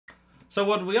So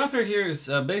what we offer here is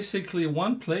basically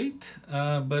one plate,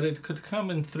 but it could come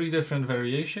in 3 different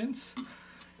variations,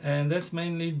 and that's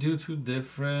mainly due to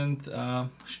different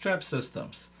strap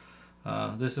systems.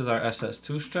 This is our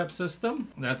SS2 strap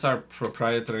system. That's our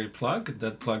proprietary plug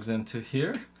that plugs into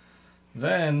here.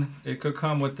 Then it could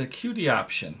come with the QD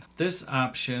option. This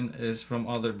option is from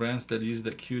other brands that use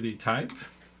the QD type.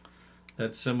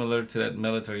 That's similar to that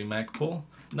military mag pull.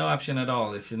 No option at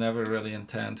all if you never really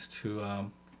intend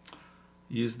to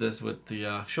use this with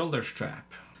the shoulder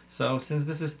strap. So since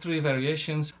this is 3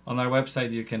 variations, on our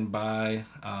website you can buy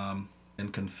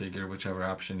and configure whichever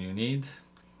option you need.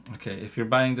 Okay, if you're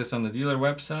buying this on the dealer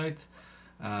website,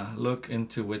 look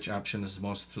into which option is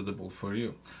most suitable for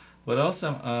you. What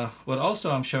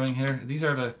also I'm showing here, these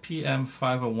are the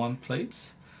PM501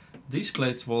 plates. These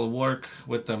plates will work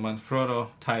with the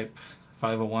Manfrotto Type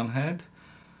 501 head,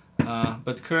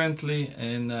 but currently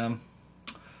in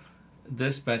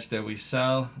this batch that we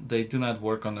sell, they do not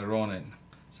work on the Ronin.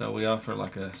 So we offer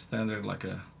like a standard, like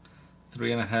a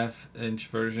 3.5-inch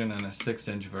version and a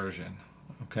 6-inch version.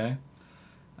 Okay,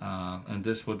 and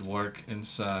this would work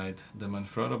inside the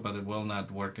Manfrotto, but it will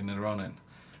not work in the Ronin,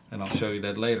 and I'll show you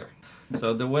that later.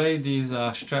 So the way these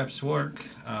straps work,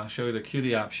 I'll show you the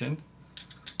QD option.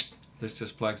 This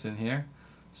just plugs in here.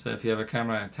 So if you have a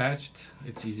camera attached,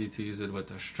 it's easy to use it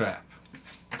with a strap.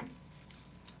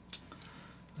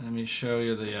 Let me show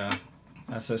you the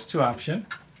SS2 option.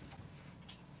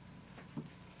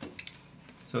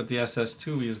 So with the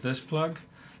SS2 we use this plug.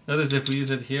 Notice if we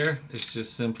use it here, it's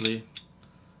just simply,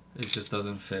 it just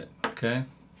doesn't fit, okay?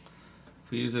 If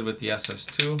we use it with the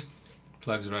SS2,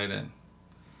 plugs right in,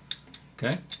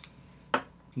 okay?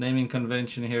 Naming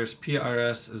convention here is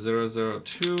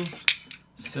PRS002,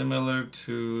 similar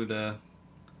to the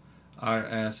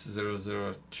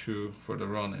RS002 for the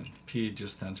Ronin. P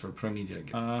just stands for Pro Media.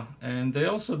 And they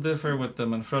also differ with the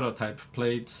Manfrotto type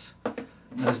plates,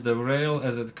 as the rail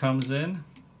as it comes in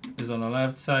is on the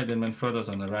left side and Manfrotto's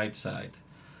on the right side.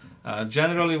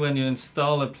 Generally when you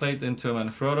install a plate into a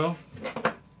Manfrotto,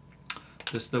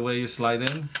 this is the way you slide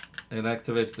in. It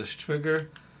activates this trigger,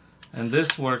 and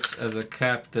this works as a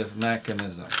captive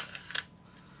mechanism.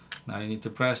 Now you need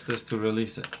to press this to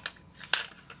release it.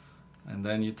 And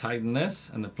then you tighten this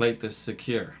and the plate is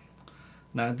secure.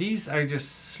 Now these are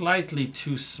just slightly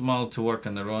too small to work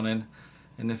on the Ronin.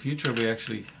 In the future we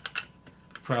actually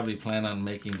probably plan on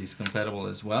making these compatible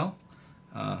as well,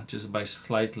 just by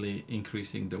slightly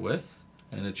increasing the width,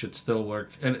 and it should still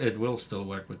work, and it will still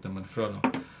work with the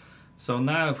Manfrotto. So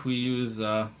now if we use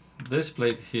this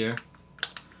plate here,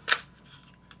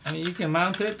 I mean you can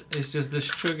mount it, it's just this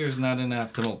trigger is not in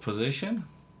optimal position.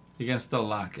 You can still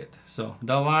lock it. So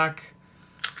the lock,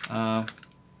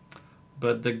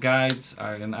 but the guides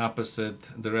are in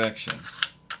opposite directions.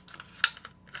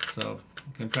 So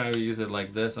you can probably use it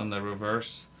like this on the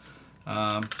reverse.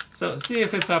 So see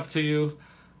if it's up to you.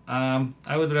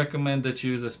 I would recommend that you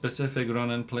use a specific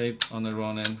Ronin plate on the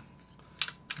Ronin.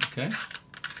 Okay,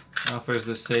 offers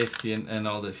the safety and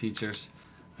all the features.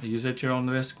 Use at your own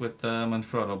risk with the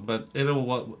Manfrotto, but it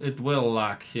will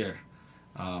lock here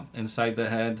inside the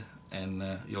head, and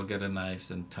you'll get a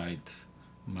nice and tight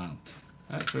mount.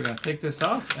 Alright, so we're going to take this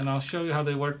off and I'll show you how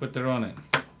they work with the Ronin.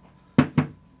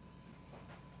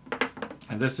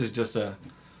 And this is just a,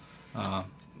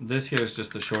 this here is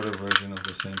just a shorter version of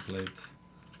the same plate.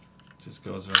 Just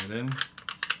goes right in.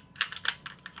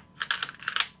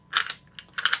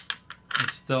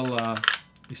 It's still,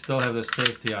 you still have the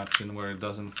safety option where it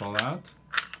doesn't fall out,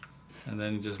 and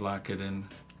then you just lock it in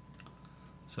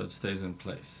so it stays in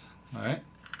place. Alright.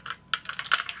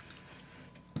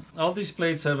 All these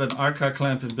plates have an Arca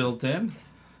clamp built in,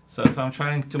 so if I'm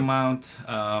trying to mount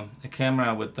a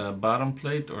camera with a bottom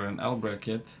plate or an L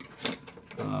bracket,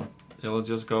 it'll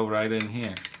just go right in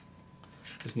here.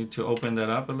 Just need to open that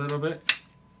up a little bit,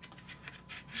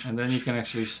 and then you can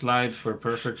actually slide for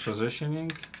perfect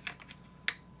positioning,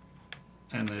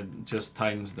 and it just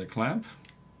tightens the clamp.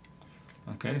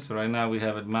 Okay, so right now we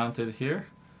have it mounted here,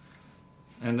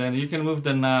 and then you can move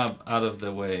the knob out of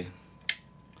the way.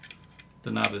 The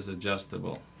knob is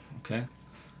adjustable. Okay.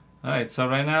 Alright, so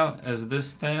right now as this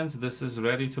stands, this is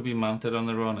ready to be mounted on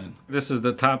the Ronin. This is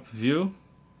the top view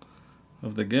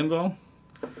of the gimbal.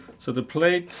 So the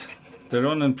plate, the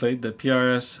Ronin plate, the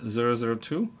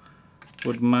PRS002,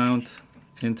 would mount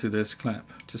into this clamp.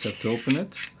 Just have to open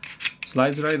it.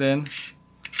 Slides right in.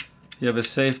 You have a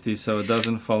safety so it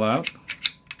doesn't fall out.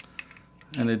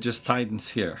 And it just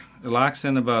tightens here. It locks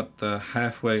in about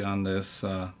halfway on this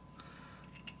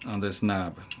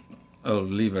knob. Oh,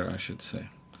 lever I should say.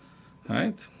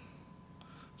 Alright,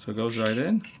 so it goes right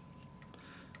in.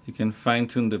 you can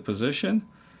fine-tune the position.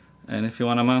 And if you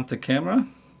want to mount the camera,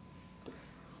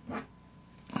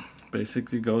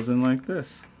 basically goes in like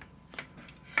this.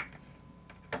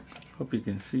 Hope you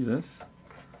can see this.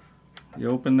 You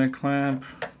open the clamp.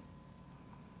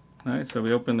 Alright, so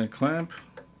we open the clamp,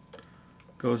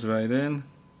 goes right in.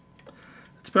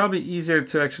 It's probably easier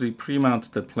to actually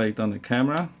pre-mount the plate on the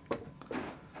camera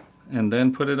and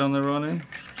then put it on the Ronin.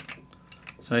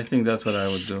 So I think that's what I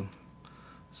would do.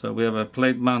 So we have a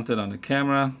plate mounted on the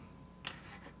camera,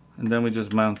 and then we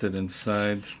just mount it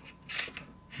inside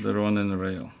the Ronin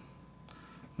rail.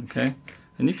 Okay,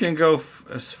 and you can go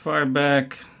as far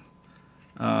back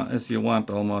as you want,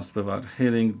 almost without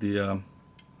hitting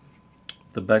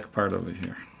the back part over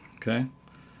here. Okay,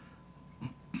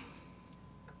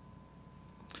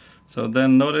 so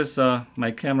then notice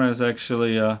my camera is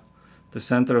actually the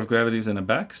center of gravity is in the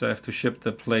back, so I have to shift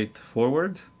the plate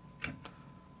forward.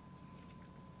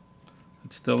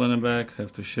 It's still in the back, I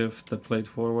have to shift the plate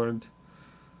forward.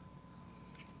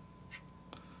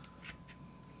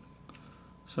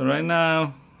 So right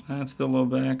now, that's still a little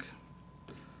back.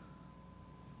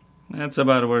 That's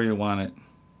about where you want it.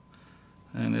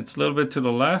 And it's a little bit to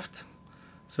the left,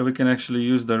 so we can actually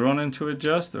use the Ronin to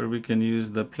adjust, or we can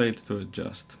use the plate to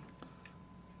adjust.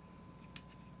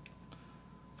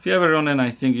 If you have a Ronin,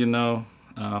 I think you know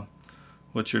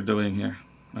what you're doing here.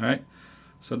 Alright,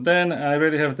 so then I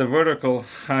already have the vertical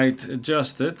height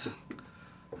adjusted.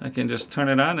 I can just turn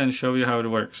it on and show you how it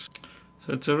works.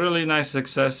 So it's a really nice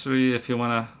accessory if you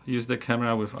want to use the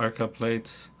camera with Arca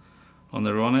plates on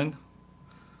the Ronin.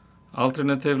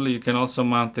 Alternatively, you can also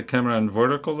mount the camera in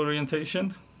vertical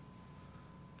orientation.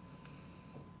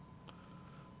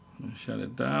 Shut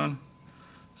it down.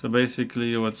 So basically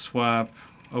you would swap,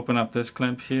 open up this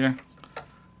clamp here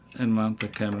and mount the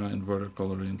camera in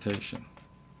vertical orientation.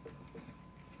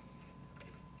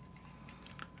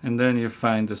 And then you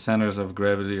find the centers of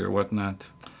gravity or whatnot.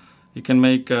 You can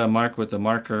make a mark with the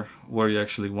marker where you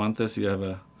actually want this. You have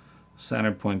a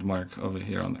center point mark over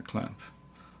here on the clamp.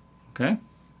 Okay?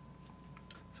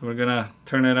 So we're gonna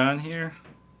turn it on here.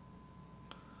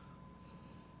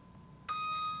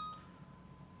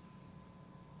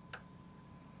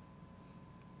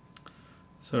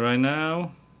 So right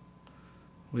now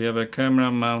we have a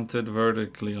camera mounted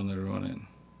vertically on the Ronin.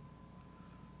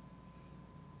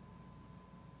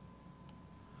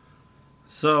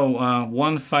 So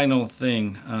one final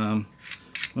thing,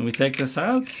 when we take this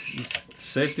out,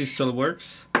 safety still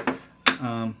works.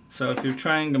 So if you're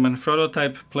trying the Manfrotto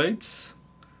type plates,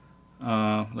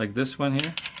 like this one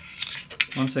here,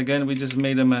 once again we just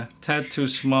made them a tad too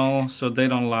small so they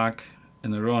don't lock in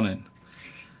the Ronin.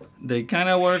 They kind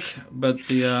of work, but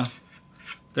they're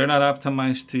not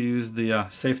optimized to use the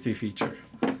safety feature.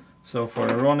 So for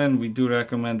a Ronin, we do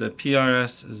recommend the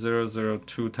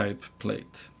PRS002 type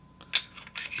plate.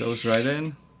 Goes right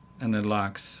in and it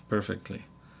locks perfectly.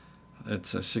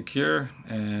 It's secure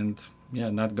and yeah,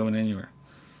 not going anywhere.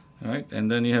 All right, and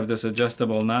then you have this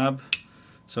adjustable knob.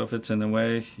 So if it's in the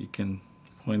way, you can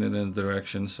point it in the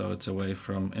direction so it's away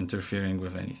from interfering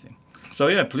with anything. So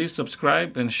yeah, please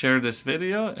subscribe and share this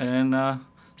video, and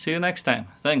see you next time.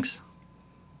 Thanks.